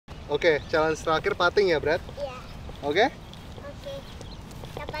Oke, challenge terakhir putting ya, Brad? Iya. Oke? Oke.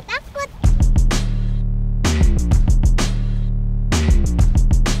 Siapa takut?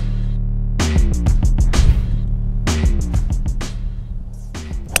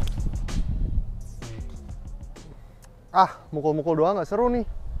 Ah, mukul-mukul doang nggak seru nih.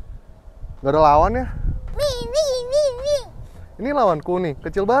 Nggak ada lawan ya? Mi. Ini lawanku nih,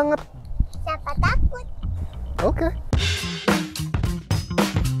 kecil banget. Siapa takut? Oke.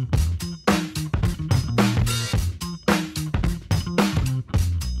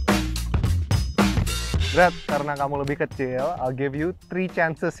 Brad, karena kamu lebih kecil, I'll give you 3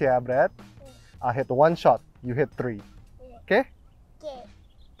 chances ya, Brad. I'll hit 1 shot, you hit 3. Oke? Oke.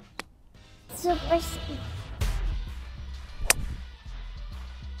 Super speed.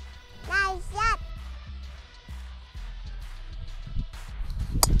 Nice shot.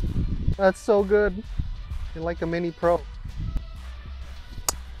 That's so good. You're like a mini pro.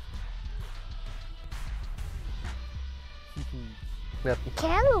 Lihat.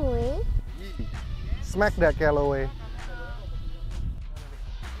 Callaway. Smack that Callaway.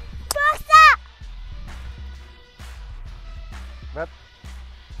 Dosa. Brad,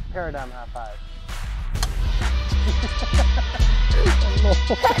 paradigm high five. No.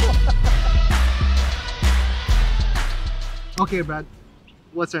 Okay, Brad.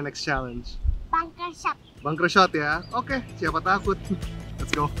 What's our next challenge? Bunker shot. Bunker shot ya? Oke, siapa takut?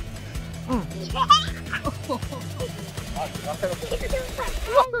 Let's go.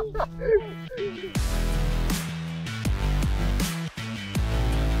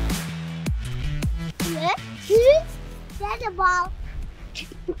 Get the ball.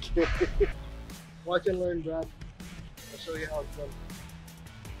 Okay. Watch and learn, Brad. I'll show you how it's done.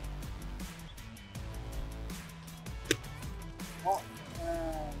 Oh,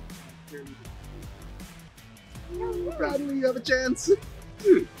 Bradley, you have a chance.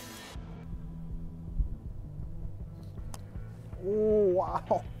 Oh,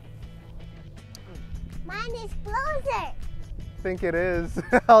 wow. Mine is closer. Think it is.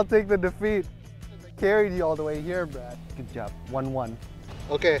 I'll take the defeat. Carried you all the way here, Brad. Good job. 1-1.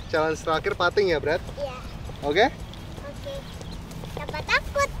 Oke, challenge terakhir putting ya, Brad? Iya. Oke? Oke. Siapa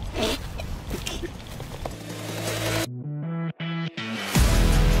takut?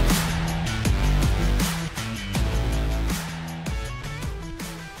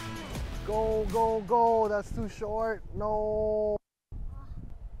 Go, go, go. That's too short. No.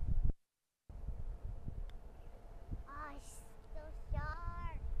 Oh, it's too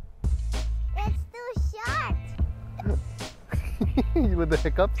short. It's too short. With the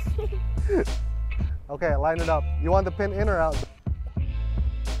hiccups. Okay, line it up. You want the pin in or out?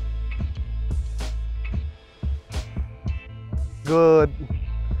 Good.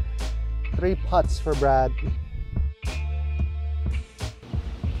 3 putts for Brad.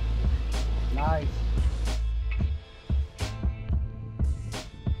 Nice.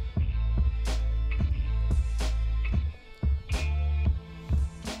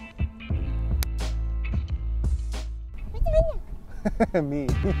 Me.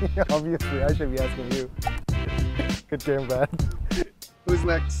 Obviously, I should be asking you. Good game, Brad. Who's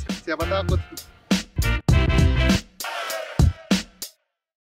next? Siapa takut?